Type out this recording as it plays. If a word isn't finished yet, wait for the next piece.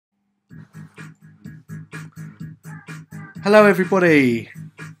Hello everybody,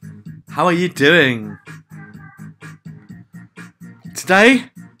 how are you doing? Today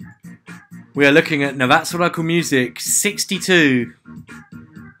we are looking at Novatsorako Music 62,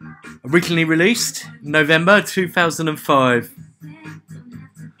 originally released November 2005,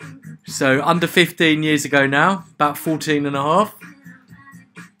 so under 15 years ago now, about 14 and a half.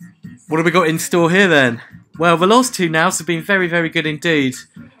 What have we got in store here then? Well, the last two nows have been very, very good indeed,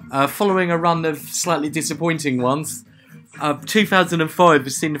 following a run of slightly disappointing ones. 2005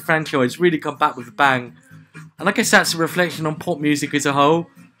 has seen the franchise really come back with a bang, and I guess that's a reflection on pop music as a whole.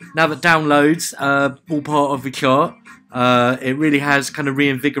 Now that downloads are all part of the chart, it really has kind of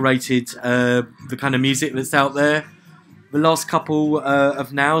reinvigorated the kind of music that's out there. The last couple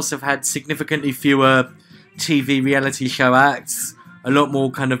of nows have had significantly fewer TV reality show acts, a lot more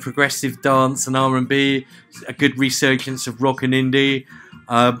kind of progressive dance and R&B, a good resurgence of rock and indie.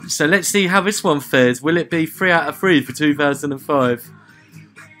 So let's see how this one fares. Will it be 3 out of 3 for 2005?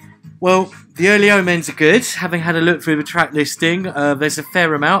 Well, the early omens are good. Having had a look through the track listing, there's a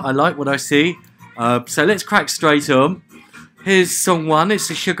fair amount. I like what I see. So let's crack straight on. Here's song 1. It's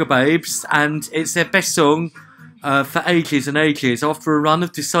the Sugar Babes, and it's their best song for ages and ages. After a run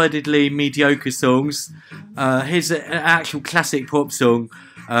of decidedly mediocre songs, here's an actual classic pop song.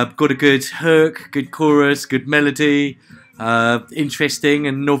 Got a good hook, good chorus, good melody. Interesting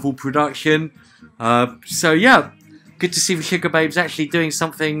and novel production. So yeah, good to see the Sugar Babes actually doing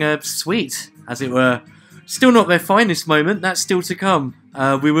something sweet, as it were. Still not their finest moment, that's still to come.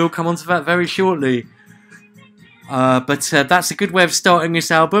 We will come on to that very shortly. But that's a good way of starting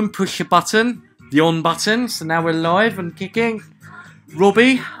this album. Push a button, the on button, so now we're live and kicking.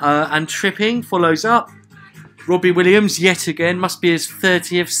 Robbie and Tripping follows up. Robbie Williams, yet again, must be his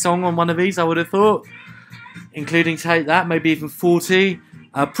 30th song on one of these, I would have thought. Including Take That, maybe even 40.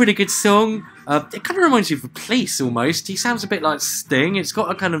 Pretty good song. It kind of reminds you of The Police almost. He sounds a bit like Sting. It's got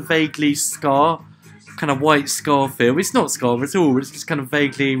a kind of vaguely ska, kind of white ska feel. It's not ska at all. It's just kind of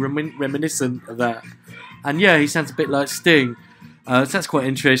vaguely reminiscent of that. And yeah, he sounds a bit like Sting. So that's quite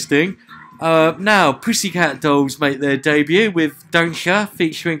interesting. Now, Pussycat Dolls make their debut with Don't Ya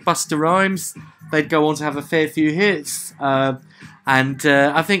featuring Busta Rhymes. They'd go on to have a fair few hits. And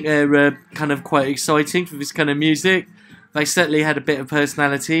I think they're kind of quite exciting for this kind of music. They certainly had a bit of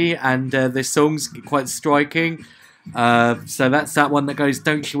personality, and their songs are quite striking. So that's that one that goes,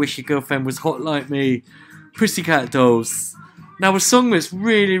 Don't You Wish Your Girlfriend Was Hot Like Me? Pussycat Dolls. Now, a song that's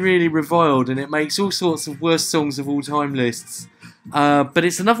really, really reviled, and it makes all sorts of worst songs of all time lists. But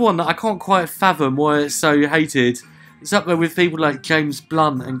it's another one that I can't quite fathom why it's so hated. It's up there with people like James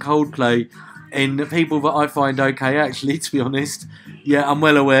Blunt and Coldplay, in people that I find okay, actually, to be honest. Yeah, I'm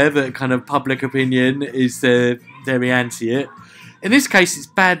well aware that kind of public opinion is very anti it. In this case, it's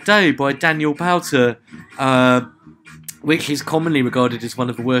Bad Day by Daniel Powter, which is commonly regarded as one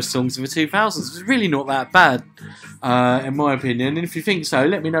of the worst songs of the 2000s. It's really not that bad, in my opinion. And if you think so,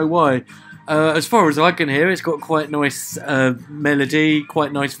 let me know why. As far as I can hear, it's got quite nice melody,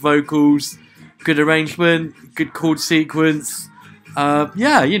 quite nice vocals, good arrangement, good chord sequence.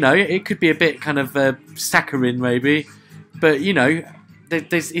 Yeah, you know, it could be a bit kind of saccharine maybe, but you know,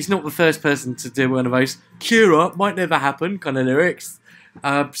 he's not the first person to do one of those cheer up, might never happen kind of lyrics.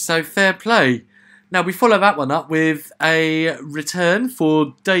 So fair play. Now we follow that one up with a return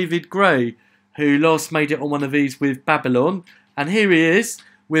for David Gray, who last made it on one of these with Babylon, and here he is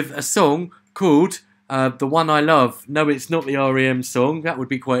with a song called The One I Love. No, it's not the R.E.M. song, that would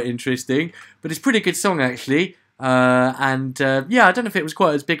be quite interesting, but it's a pretty good song actually. Yeah, I don't know if it was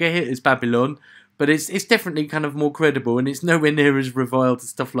quite as big a hit as Babylon, but it's definitely kind of more credible, and it's nowhere near as reviled as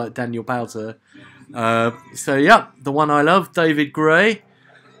stuff like Daniel Powter. So yeah, The One I Love, David Gray,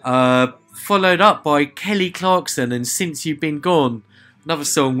 followed up by Kelly Clarkson and Since You've Been Gone, another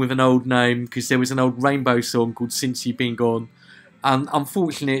song with an old name, because there was an old Rainbow song called Since You've Been Gone, and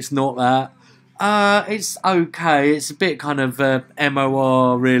unfortunately it's not that. It's okay, it's a bit kind of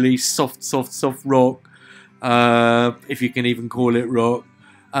MOR, really, soft rock. If you can even call it rock.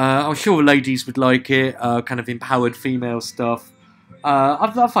 I'm sure ladies would like it, kind of empowered female stuff.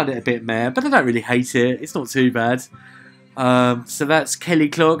 I find it a bit meh, but I don't really hate it. It's not too bad. So that's Kelly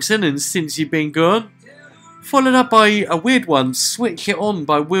Clarkson and Since You've Been Gone. Followed up by a weird one, Switch It On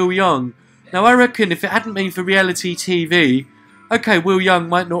by Will Young. Now I reckon if it hadn't been for reality TV, okay, Will Young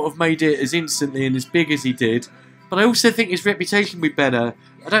might not have made it as instantly and as big as he did, but I also think his reputation would be better.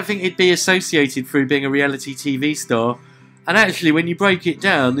 I don't think he'd be associated through being a reality TV star. And actually, when you break it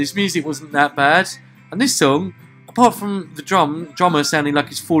down, his music wasn't that bad. And this song, apart from the drummer sounding like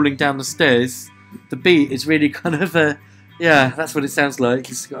he's falling down the stairs, the beat is really kind of a... Yeah, that's what it sounds like.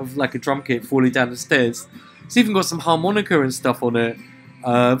 It's kind of like a drum kit falling down the stairs. It's even got some harmonica and stuff on it.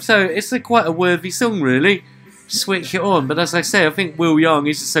 So it's quite a worthy song, really. Switch it on. But as I say, I think Will Young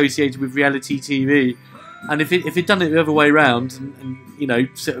is associated with reality TV. And if he'd done it the other way around and you know,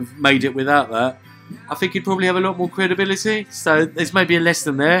 sort of made it without that, I think he'd probably have a lot more credibility. So there's maybe a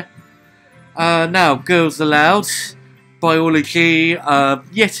lesson there. Now, Girls Aloud, Biology.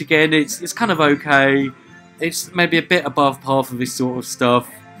 Yet again, it's kind of okay. It's maybe a bit above par for this sort of stuff.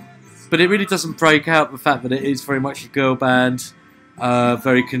 But it really doesn't break out the fact that it is very much a girl band.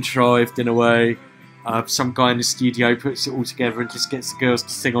 Very contrived in a way. Some guy in the studio puts it all together and just gets the girls to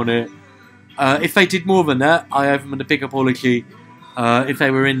sing on it. If they did more than that, I owe them a big apology. If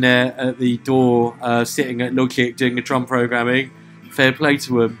they were in there at the door, sitting at Logic doing the drum programming, fair play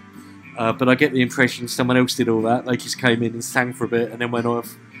to them. But I get the impression someone else did all that. They just came in and sang for a bit and then went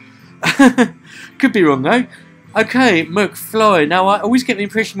off. Could be wrong though. Okay, McFly. Now I always get the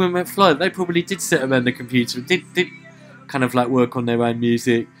impression with McFly they probably did sit around the computer, did kind of like work on their own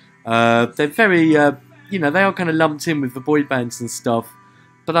music. They're very, you know, they are kind of lumped in with the boy bands and stuff.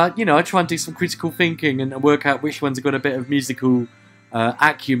 But you know, I try and do some critical thinking and work out which ones have got a bit of musical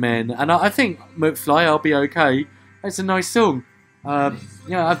acumen. And I think McFly, I'll Be Okay. It's a nice song.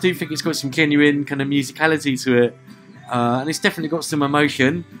 Yeah, I do think it's got some genuine kind of musicality to it, and it's definitely got some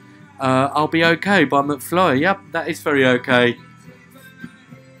emotion. I'll Be Okay by McFly. Yep, that is very okay.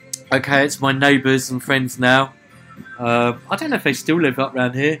 Okay, it's My Neighbours and Friends now. I don't know if they still live up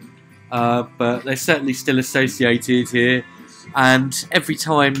around here, but they're certainly still associated here. And every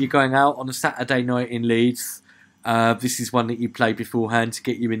time you're going out on a Saturday night in Leeds, this is one that you play beforehand to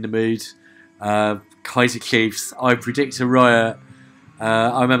get you in the mood. Kaiser Chiefs, I Predict a Riot.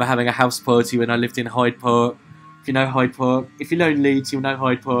 I remember having a house party when I lived in Hyde Park. If you know Hyde Park, if you know Leeds, you'll know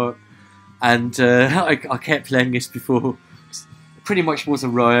Hyde Park. And I kept playing this before. It pretty much was a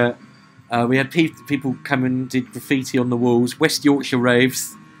riot. We had people come and did graffiti on the walls. West Yorkshire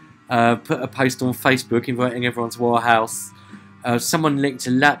Raves put a post on Facebook inviting everyone to our house. Someone linked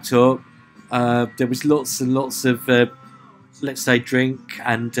a laptop. There was lots and lots of, let's say, drink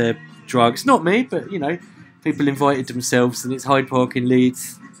and drugs. Not me, but, you know, people invited themselves, and it's Hyde Park in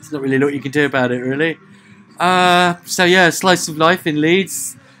Leeds. There's not really a lot you can do about it, really. So, yeah, Slice of Life in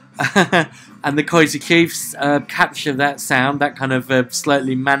Leeds. And the Kaiser Chiefs capture that sound, that kind of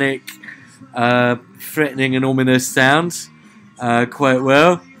slightly manic, threatening and ominous sound quite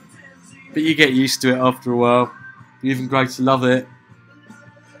well. But you get used to it after a while. You even grow to love it.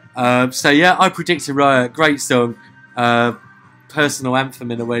 So yeah, I Predict a Riot, great song. Personal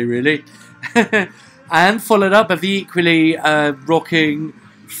anthem in a way, really. And followed up by the equally rocking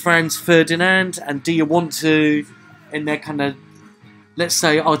Franz Ferdinand and Do You Want To, in their kind of, let's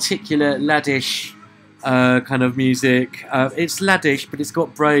say, articulate, laddish kind of music. It's laddish, but it's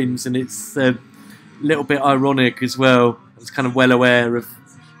got brains, and it's a little bit ironic as well. It's kind of well aware of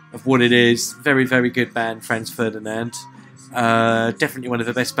what it is. Very, very good band, Franz Ferdinand. Definitely one of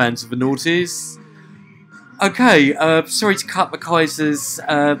the best bands of the noughties. Okay, sorry to cut the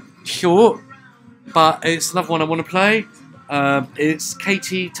Kaisers short, but it's another one I want to play. It's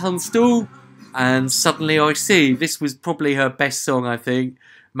Katie Tunstall and Suddenly I See. This was probably her best song, I think.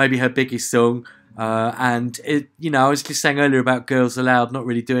 Maybe her biggest song. And, it, you know, I was just saying earlier about Girls Aloud not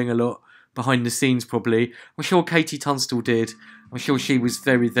really doing a lot behind the scenes, probably. I'm sure Katie Tunstall did. I'm sure she was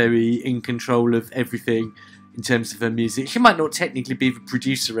very, very in control of everything in terms of her music. She might not technically be the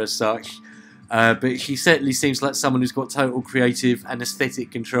producer as such, but she certainly seems like someone who's got total creative and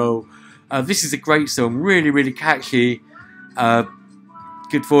aesthetic control. This is a great song, really, really catchy.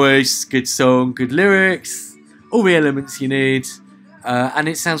 Good voice, good song, good lyrics, all the elements you need. And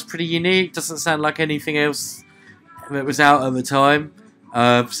it sounds pretty unique, doesn't sound like anything else that was out at the time.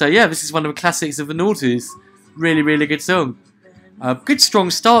 So yeah, this is one of the classics of the noughties. Really, really good song. Good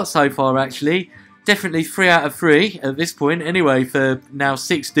strong start so far, actually. Definitely 3 out of 3 at this point, anyway, for now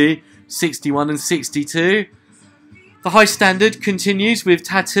 60, 61 and 62. The high standard continues with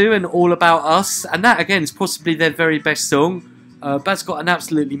Tattoo and All About Us, and that, again, is possibly their very best song. That's got an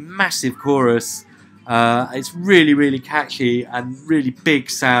absolutely massive chorus. It's really, really catchy and really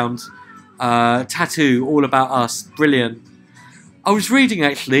big sound. Tattoo, All About Us, brilliant. I was reading,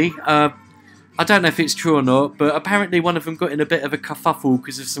 actually, I don't know if it's true or not, but apparently one of them got in a bit of a kerfuffle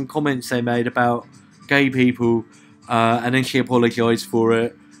because of some comments they made about gay people, and then she apologised for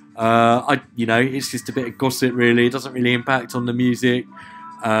it. You know, it's just a bit of gossip, really. It doesn't really impact on the music,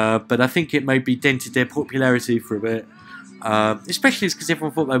 but I think it maybe dented their popularity for a bit, especially because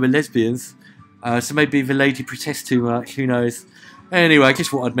everyone thought they were lesbians. So maybe the lady protests too much, who knows. Anyway, I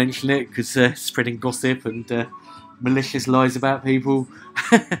just thought I'd mention it because spreading gossip and malicious lies about people.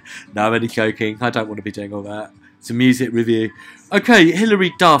 No, I'm only joking. I don't want to be doing all that. It's a music review. Okay,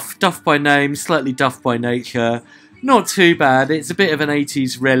 Hilary Duff. Duff by name, slightly Duff by nature. Not too bad. It's a bit of an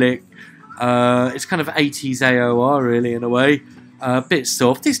 80s relic. It's kind of 80s AOR, really, in a way. A bit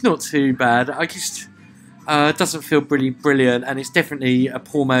soft. It's not too bad. I just... doesn't feel really brilliant, and it's definitely a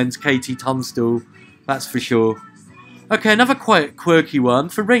poor man's Katie Tunstall. That's for sure. Okay, another quite quirky one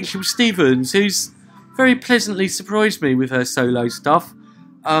for Rachel Stevens, who's very pleasantly surprised me with her solo stuff.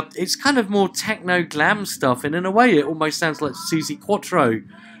 It's kind of more techno glam stuff, and in a way it almost sounds like Suzi Quattro.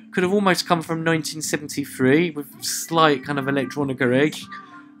 Could have almost come from 1973 with slight kind of electronica edge,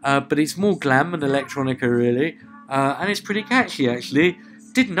 but it's more glam than electronica really, and it's pretty catchy actually.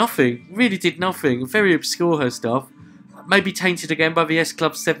 Did nothing, really did nothing. Very obscure her stuff. Maybe tainted again by the S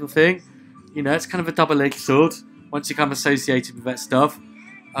Club 7 thing. You know, it's kind of a double-edged sword once you become associated with that stuff.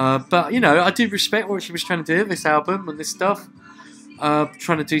 But, you know, I do respect what she was trying to do with this album and this stuff.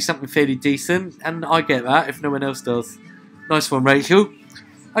 Trying to do something fairly decent, and I get that if no one else does. Nice one, Rachel.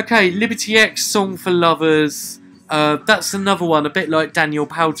 Okay, Liberty X, Song for Lovers. That's another one, a bit like Daniel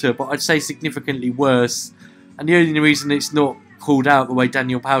Powter, but I'd say significantly worse. And the only reason it's not called out the way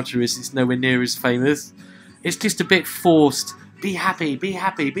Daniel Powter is, it's nowhere near as famous. It's just a bit forced. Be happy, be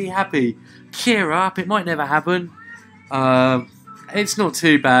happy, be happy. Cheer up, it might never happen. It's not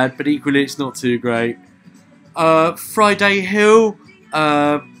too bad, but equally it's not too great. Friday Hill,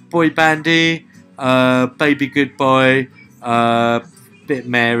 Boy Bandy, Baby Goodbye, bit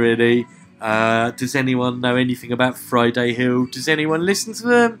meh really. Does anyone know anything about Friday Hill? Does anyone listen to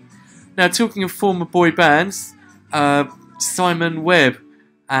them? Now, talking of former boy bands, Simon Webb,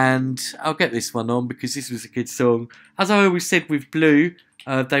 and I'll get this one on because this was a good song. As I always said with Blue,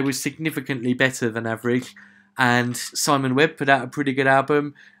 they were significantly better than average, and Simon Webb put out a pretty good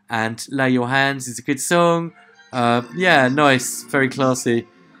album, and Lay Your Hands is a good song. Yeah, nice, very classy.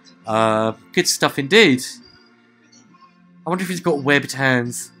 Good stuff indeed. I wonder if he's got webbed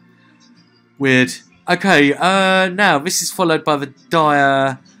hands. Weird. Okay, now this is followed by the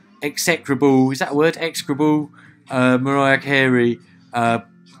dire, execrable, is that a word? Execrable? Mariah Carey,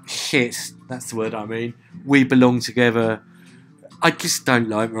 shit, that's the word I mean. We Belong Together. I just don't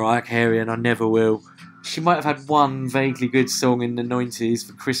like Mariah Carey, and I never will. She might have had one vaguely good song in the 90s,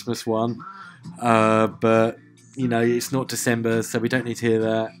 the Christmas one, but, you know, it's not December, so we don't need to hear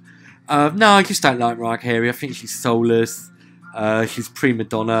that. No, I just don't like Mariah Carey. I think she's soulless, she's prima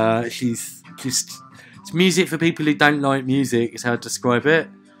donna, she's just... It's music for people who don't like music, is how I'd describe it.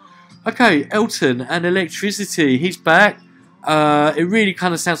 Okay, Elton and Electricity, he's back. It really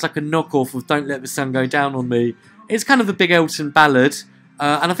kind of sounds like a knockoff of Don't Let the Sun Go Down on Me. It's kind of the big Elton ballad,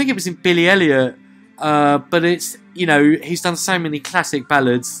 and I think it was in Billy Elliot, but it's, you know, he's done so many classic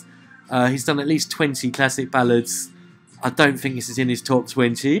ballads. He's done at least 20 classic ballads. I don't think this is in his top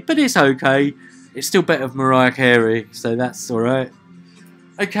 20, but it's okay. It's still better than Mariah Carey, so that's alright.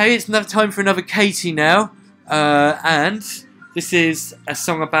 Okay, it's another time for another Katie now, and this is a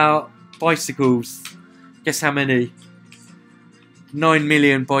song about bicycles. Guess how many? 9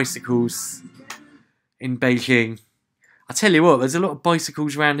 million bicycles in Beijing. I tell you what, there's a lot of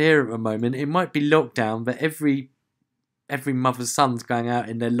bicycles around here at the moment. It might be lockdown, but every mother's son's going out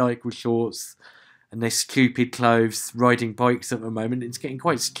in their lycra shorts and their stupid clothes, riding bikes at the moment. It's getting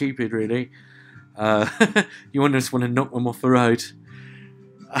quite stupid, really. You just want to knock them off the road.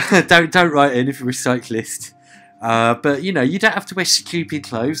 Don't write in if you're a cyclist. But, you know, you don't have to wear stupid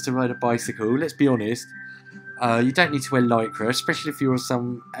clothes to ride a bicycle, let's be honest. You don't need to wear lycra, especially if you're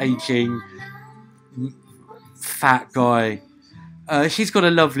some aging, fat guy. She's got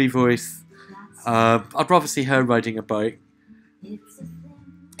a lovely voice. I'd rather see her riding a bike.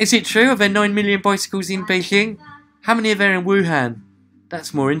 Is it true? Are there 9 million bicycles in Beijing? How many are there in Wuhan?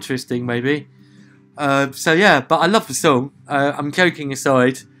 That's more interesting, maybe. So, yeah, but I love the song. I'm joking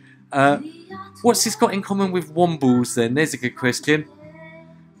aside. What's this got in common with Wombles then? There's a good question.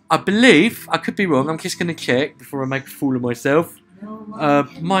 I believe, I could be wrong, I'm just going to check before I make a fool of myself.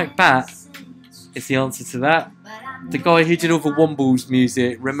 Mike Batt is the answer to that. The guy who did all the Wombles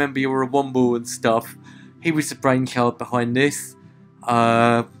music, Remember You're a Womble and stuff, he was the brainchild behind this.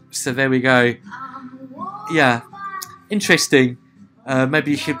 So there we go. Yeah, interesting.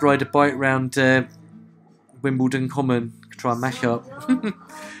 Maybe you should ride a bike round Wimbledon Common, try and mash up.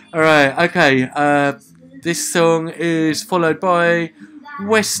 Alright, okay. This song is followed by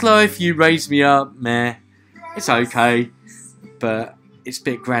Westlife, You Raise Me Up. Meh. It's okay, but it's a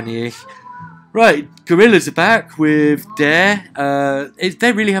bit granny-ish. Right, Gorillaz are back with Dare.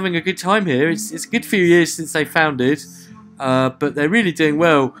 They're really having a good time here. It's a good few years since they founded, but they're really doing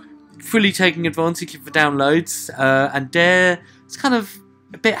well. fully taking advantage of the downloads, and there it's kind of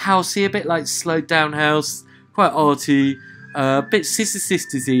a bit housey, a bit like slowed down house, quite arty, a bit Sister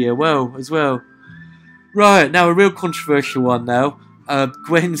Sisters-y as well. Right, now a real controversial one now.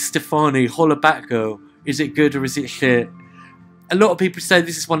 Gwen Stefani, Holla Back Girl. Is it good or is it shit? A lot of people say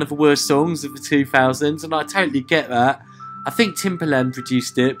this is one of the worst songs of the 2000s, and I totally get that. I think Timbaland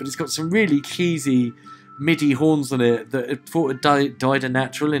produced it, but it's got some really cheesy MIDI horns on it that I thought had died a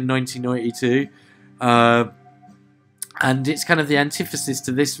natural in 1992. And it's kind of the antithesis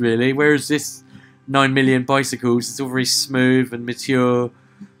to this, really. Whereas this 9 Million Bicycles is all very smooth and mature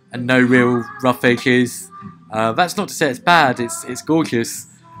and no real rough edges. That's not to say it's bad, it's gorgeous.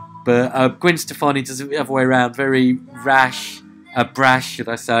 But Gwen Stefani does it the other way around, very brash, should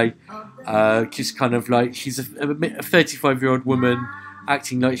I say. Just kind of like, she's a 35-year-old woman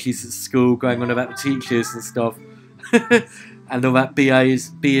acting like she's at school, going on about the teachers and stuff. And all that B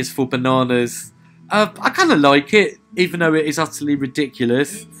is for bananas. I kind of like it, even though it is utterly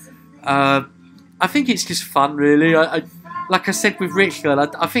ridiculous. I think it's just fun, really. Like I said with Rich Girl,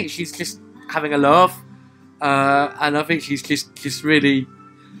 I think she's just having a laugh. And I think she's just really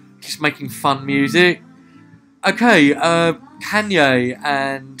just making fun music. Okay, Kanye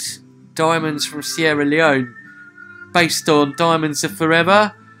and Diamonds from Sierra Leone, based on Diamonds Are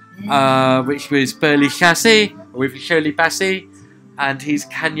Forever, which was Burley Chassis with Shirley Bassey, and he's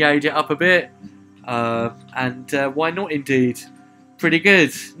Kanye'd it up a bit, and why not indeed? Pretty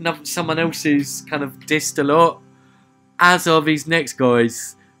good. Someone else who's kind of dissed a lot, as are these next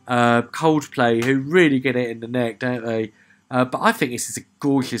guys, Coldplay, who really get it in the neck, don't they? But I think this is a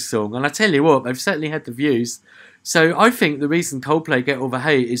gorgeous song, and I tell you what, they've certainly had the views. So I think the reason Coldplay get all the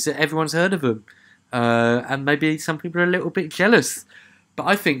hate is that everyone's heard of them, and maybe some people are a little bit jealous. But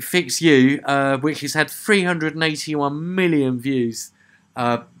I think Fix You, which has had 381 million views,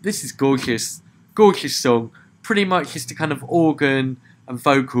 this is gorgeous, gorgeous song. Pretty much just a kind of organ and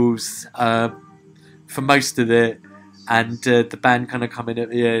vocals for most of it, and the band kind of come in at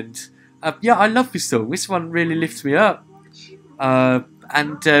the end. Yeah, I love this song. This one really lifts me up.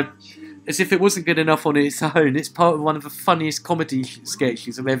 And as if it wasn't good enough on its own, it's part of one of the funniest comedy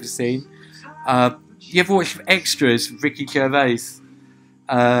sketches I've ever seen. You ever watch Extras with Ricky Gervais?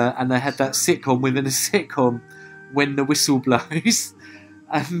 And they had that sitcom within a sitcom, When the Whistle Blows.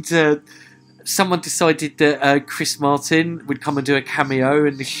 And someone decided that Chris Martin would come and do a cameo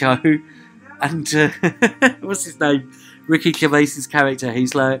in the show. And what's his name? Ricky Gervais's character,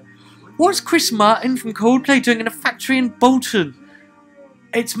 he's like, "What's Chris Martin from Coldplay doing in a factory in Bolton?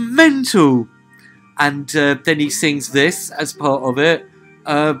 It's mental." And then he sings this as part of it.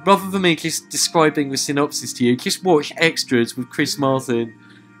 Rather than me just describing the synopsis to you, just watch Extras with Chris Martin.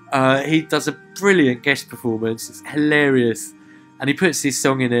 He does a brilliant guest performance. It's hilarious. And he puts this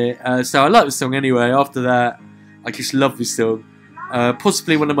song in it. So I like the song anyway. After that, I just love this song.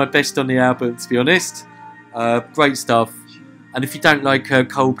 Possibly one of my best on the album, to be honest. Great stuff. And if you don't like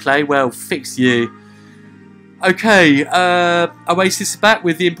Coldplay, well, Fix You. Okay, Oasis are back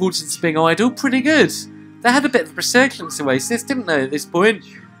with The Importance of Being Idle. Pretty good. They had a bit of a resurgence, Oasis, didn't they, at this point?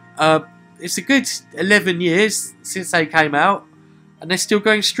 It's a good 11 years since they came out, and they're still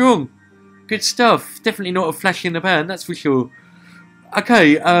going strong. Good stuff. Definitely not a flash in the pan, that's for sure.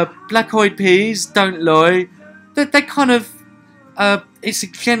 Okay, Black Eyed Peas, Don't Lie. They kind of... it's a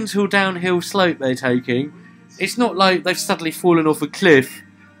gentle downhill slope they're taking. It's not like they've suddenly fallen off a cliff.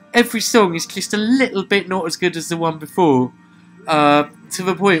 Every song is just a little bit not as good as the one before. To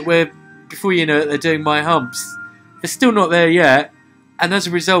the point where, before you know it, they're doing My Humps. They're still not there yet. And as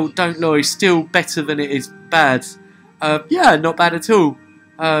a result, Don't Lie is still better than it is bad. Yeah, not bad at all.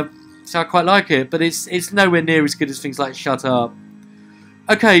 So I quite like it. But it's nowhere near as good as things like Shut Up.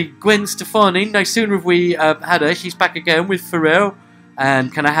 Okay, Gwen Stefani. No sooner have we had her, she's back again with Pharrell.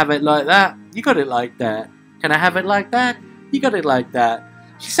 And Can I Have It Like That? You got it like that. Can I have it like that? You got it like that.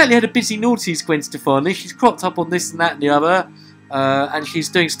 She certainly had a busy noughties, Gwen Stefani. She's cropped up on this and that and the other. And she's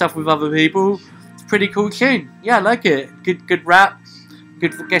doing stuff with other people. It's a pretty cool tune. Yeah, I like it. Good rap.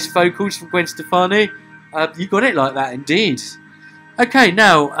 Good guest vocals from Gwen Stefani. You got it like that, indeed. Okay,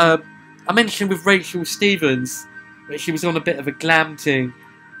 now, I mentioned with Rachel Stevens that she was on a bit of a glam thing.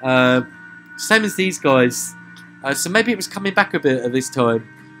 Same as these guys. So maybe it was coming back a bit at this time.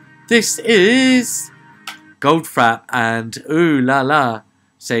 This is Goldfrapp and Ooh La La.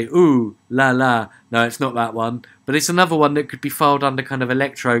 Say Ooh La La. No, it's not that one. But it's another one that could be filed under kind of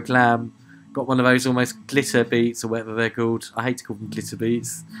electro glam. Got one of those almost glitter beats or whatever they're called. I hate to call them glitter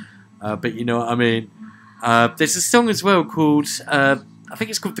beats. But you know what I mean. There's a song as well called, I think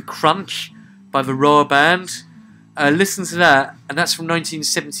it's called The Crunch by the Raw Band. Listen to that, and that's from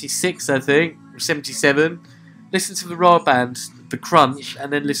 1976, I think, or 77. Listen to the raw band, the crunch,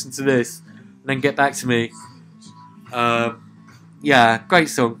 and then listen to this, and then get back to me. Yeah, great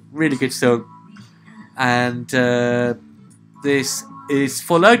song, really good song. And this is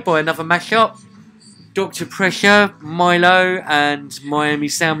followed by another mashup. Dr. Pressure, Milo, and Miami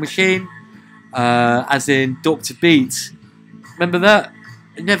Sound Machine, as in Dr. Beat. Remember that?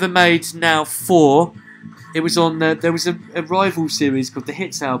 It never made now 4. It was on there was a rival series called the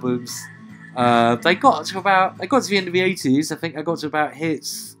Hits albums. They got to the end of the 80s. I think I got to about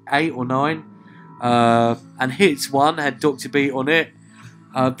Hits 8 or 9. And Hits 1 had Dr. Beat on it.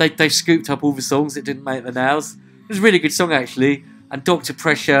 They scooped up all the songs that didn't make the nows. It was a really good song actually. And Dr.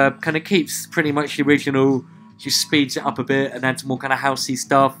 Pressure kind of keeps pretty much the original, just speeds it up a bit and adds more kind of housey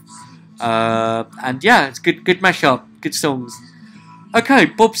stuff. And yeah, it's good mashup, good songs. Okay,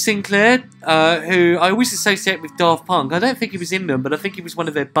 Bob Sinclair, who I always associate with Daft Punk. I don't think he was in them, but I think he was one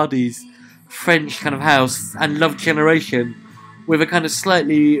of their buddies. French kind of house, and Love Generation, with a kind of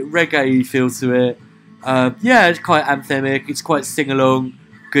slightly reggae feel to it. Yeah, it's quite anthemic, it's quite sing-along,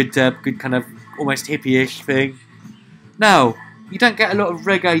 good kind of almost hippie-ish thing. Now, you don't get a lot of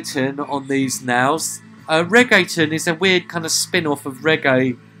reggaeton on these nows. Reggaeton is a weird kind of spin-off of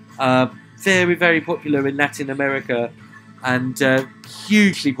reggae, very, very popular in Latin America, and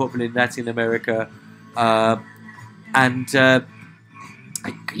hugely popular in Latin America.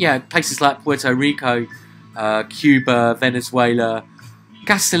 Yeah, places like Puerto Rico, Cuba, Venezuela.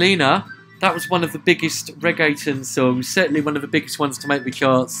 Gasolina, that was one of the biggest reggaeton songs, certainly one of the biggest ones to make the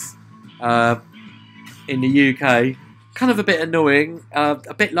charts in the UK. Kind of a bit annoying,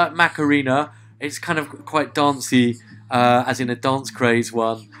 a bit like Macarena. It's kind of quite dancey, as in a dance craze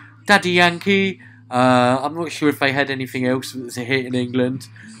one. Daddy Yankee, I'm not sure if they had anything else that was a hit in England.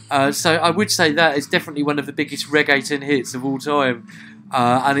 So I would say that is definitely one of the biggest reggaeton hits of all time.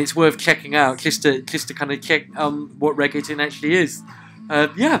 And it's worth checking out just to kind of check what reggaeton actually is.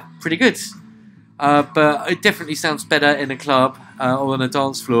 Yeah, pretty good. But it definitely sounds better in a club or on a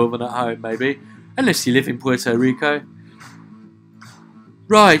dance floor than at home, maybe. Unless you live in Puerto Rico.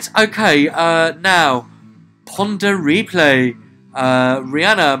 Right, okay, now, Ponder Replay.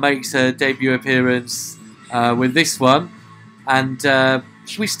 Rihanna makes a debut appearance with this one. And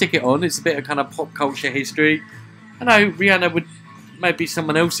should we stick it on? It's a bit of kind of pop culture history. I know Rihanna would maybe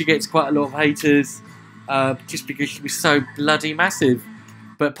someone else who gets quite a lot of haters just because she was so bloody massive.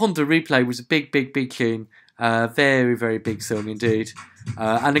 But Ponder Replay was a big tune. Very, very big song indeed.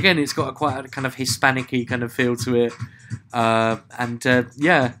 And again, it's got quite a kind of Hispanic-y kind of feel to it.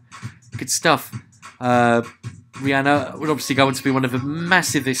 Yeah, good stuff. Rihanna would obviously go on to be one of the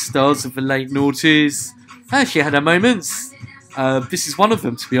massivest stars of the late noughties. She had her moments. This is one of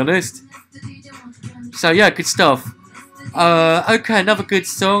them, to be honest. So yeah, good stuff. Okay, another good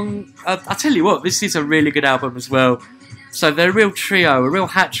song. I'll tell you what, this is a really good album as well. So they're a real trio, a real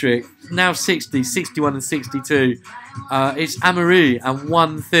hat-trick. Now 60, 61 and 62. It's Amaru and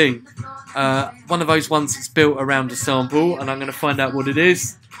One Thing. One of those ones that's built around a sample, and I'm going to find out what it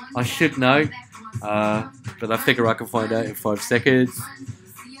is. I should know, but I figure I can find out in 5 seconds.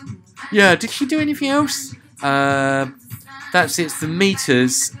 Yeah, did she do anything else? That's It's the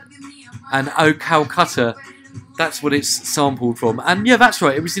Meters and Oh Calcutta. That's what it's sampled from. And yeah, that's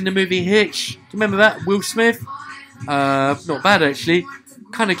right, it was in the movie Hitch. Do you remember that? Will Smith? Not bad actually.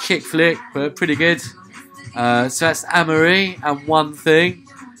 Kind of chick flick, but pretty good. So that's Amaru and One Thing.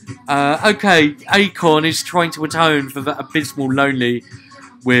 Okay, Akon is trying to atone for that abysmal Lonely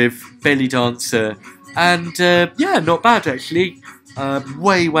with Belly Dancer. And yeah, not bad actually.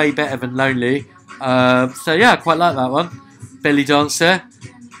 Way better than Lonely. So yeah, I quite like that one. Belly Dancer.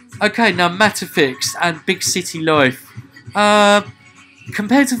 Okay, now Matterfix and Big City Life.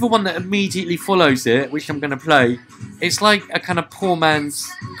 Compared to the one that immediately follows it, which I'm going to play, it's like a kind of poor man's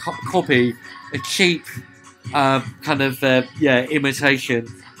copy, a cheap kind of imitation.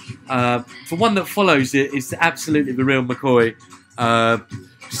 The one that follows it is absolutely the real McCoy.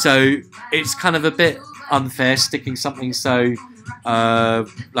 So it's kind of a bit unfair sticking something so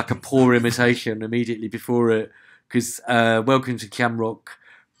like a poor imitation immediately before it, because Welcome to Jamrock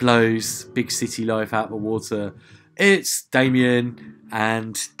blows Big City Life out of the water. It's Damian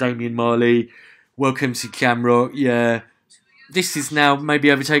and Damian Marley. Welcome to Jamrock. Yeah, this is now maybe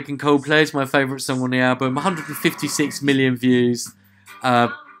overtaking Coldplay as my favourite song on the album. 156 million views.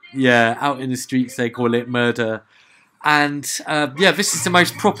 Yeah, out in the streets they call it murder. And yeah, this is the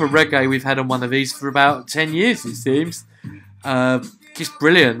most proper reggae we've had on one of these for about 10 years, it seems. Just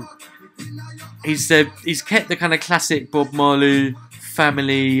brilliant. He's kept the kind of classic Bob Marley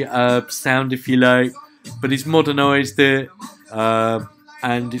family sound, if you like, but he's modernised it,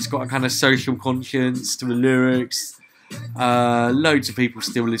 and it's got a kind of social conscience to the lyrics. Loads of people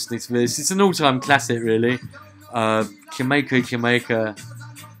still listening to this. It's an all-time classic, really. Jamaica, Jamaica,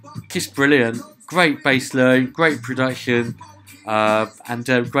 just brilliant. Great bass line, great production,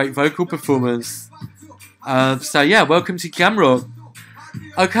 and great vocal performance. So yeah, welcome to Jamrock.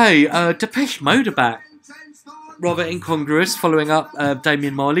 Okay, Depeche Mode are back. Rather incongruous, following up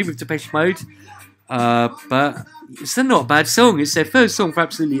Damian Marley with Depeche Mode. But it's not a bad song. It's their first song for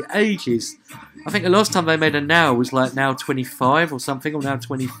absolutely ages. I think the last time they made a Now was like Now 25 or something, or Now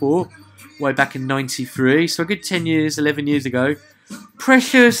 24, way back in 93. So a good 10 years, 11 years ago.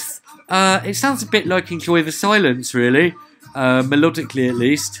 Precious, it sounds a bit like Enjoy the Silence, really, melodically at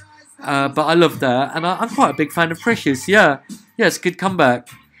least. But I love that, and I'm quite a big fan of Precious. Yeah, it's a good comeback.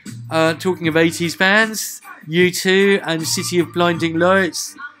 Talking of 80s bands, U2 and City of Blinding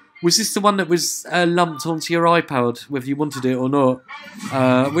Lights. Was this the one that was lumped onto your iPod, whether you wanted it or not?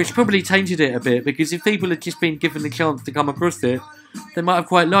 Which probably tainted it a bit, because if people had just been given the chance to come across it, they might have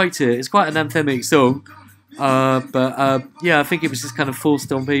quite liked it. It's quite an anthemic song. But yeah, I think it was just kind of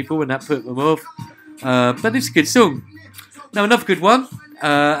forced on people and that put them off. But it's a good song. Now another good one,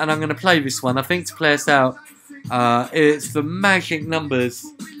 and I'm going to play this one, I think, to play us out. It's the Magic Numbers,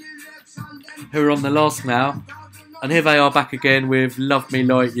 who are on the last now. And here they are back again with Love Me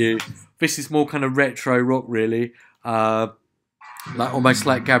Like You. This is more kind of retro rock, really. Like almost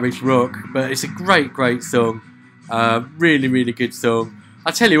like garage rock. But it's a great, great song. Really, really good song.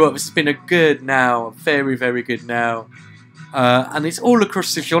 I tell you what, this has been a good Now. A very, very good Now. And it's all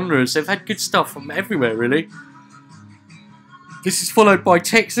across the genres. They've had good stuff from everywhere, really. This is followed by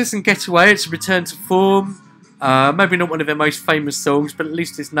Texas and Getaway. It's a return to form. Maybe not one of their most famous songs, but at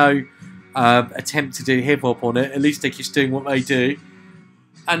least there's no attempt to do hip-hop on it. At least they're just doing what they do.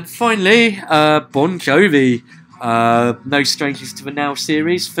 And finally, Bon Jovi. No strangers to the Now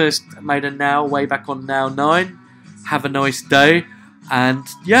series. First made a Now way back on Now 9. Have a Nice Day. And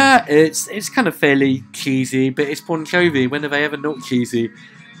yeah, it's kind of fairly cheesy, but it's Bon Jovi. When are they ever not cheesy?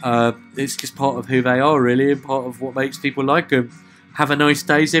 It's just part of who they are, really, and part of what makes people like them. Have a Nice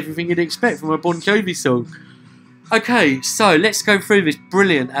Day is everything you'd expect from a Bon Jovi song. Okay, so let's go through this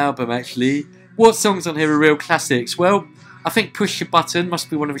brilliant album, actually. What songs on here are real classics? Well, I think Push Your Button must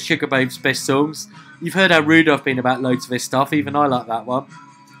be one of the Sugar Babes' best songs. You've heard how rude I've been about loads of their stuff. Even I like that one.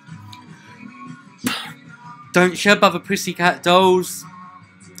 Don't You by the Pussycat Dolls.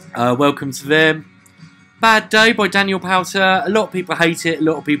 Welcome to Them. Bad Day by Daniel Powter. A lot of people hate it. A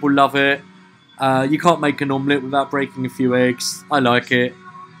lot of people love it. You can't make an omelette without breaking a few eggs. I like it.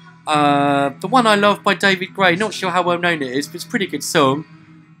 The One I Love by David Gray. Not sure how well known it is, but it's a pretty good song.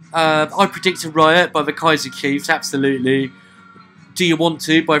 I Predict a Riot by the Kaiser Chiefs. Absolutely. Do You Want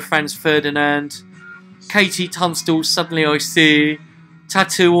To by Franz Ferdinand. Katie Tunstall's Suddenly I See.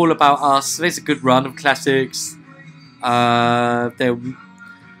 Tattoo All About Us. There's a good run of classics. I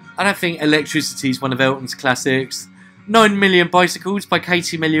don't think Electricity is one of Elton's classics. 9 Million Bicycles by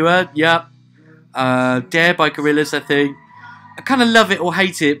Katie Melua. Yep. Dare by Gorillaz, I think. I kind of love it or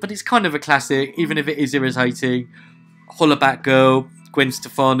hate it, but it's kind of a classic, even if it is irritating. Hollaback Girl, Gwen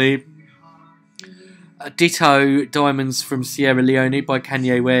Stefani. Ditto, Diamonds from Sierra Leone by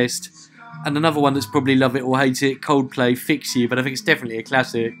Kanye West. And another one that's probably love it or hate it, Coldplay, Fix You, but I think it's definitely a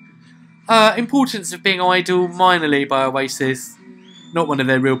classic. Importance of Being Idle, Minorly by Oasis. Not one of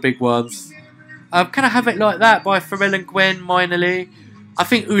their real big ones. Can I Have It Like That by Pharrell and Gwen, minorly. I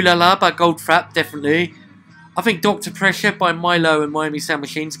think Ooh La La by Goldfrapp, definitely. I think Dr. Pressure by Milo and Miami Sound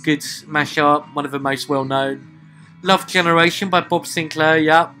Machine's good mashup, one of the most well known. Love Generation by Bob Sinclair,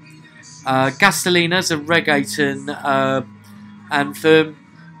 yep. Gasolina's a reggaeton anthem.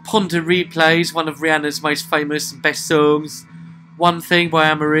 Ponder Replays, one of Rihanna's most famous and best songs. One Thing by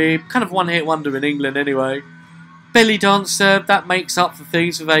Anne-Marie, kind of one hit wonder in England anyway. Belly Dancer, that makes up for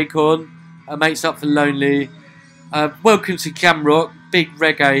things with Akon, makes up for Lonely. Welcome to Jamrock, big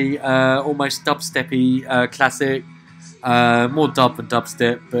reggae, almost dubsteppy classic. More dub than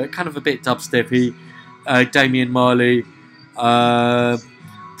dubstep, but kind of a bit dubsteppy. Damian Marley.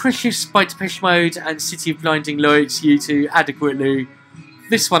 Precious by Depeche Mode and City of Blinding Lights, U2 adequately.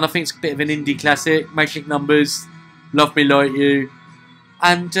 This one I think is a bit of an indie classic. Magic Numbers, Love Me Like You.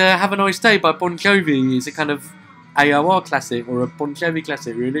 And Have a Nice Day by Bon Jovi is a kind of AOR classic, or a Bon Jovi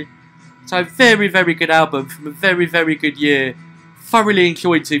classic, really. So very, very good album from a very, very good year. Thoroughly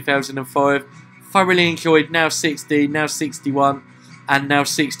enjoyed 2005. Thoroughly enjoyed Now 60, Now 61, and Now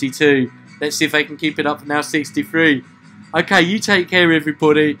 62. Let's see if they can keep it up for Now 63. Okay, you take care,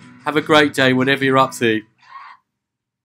 everybody. Have a great day, whatever you're up to.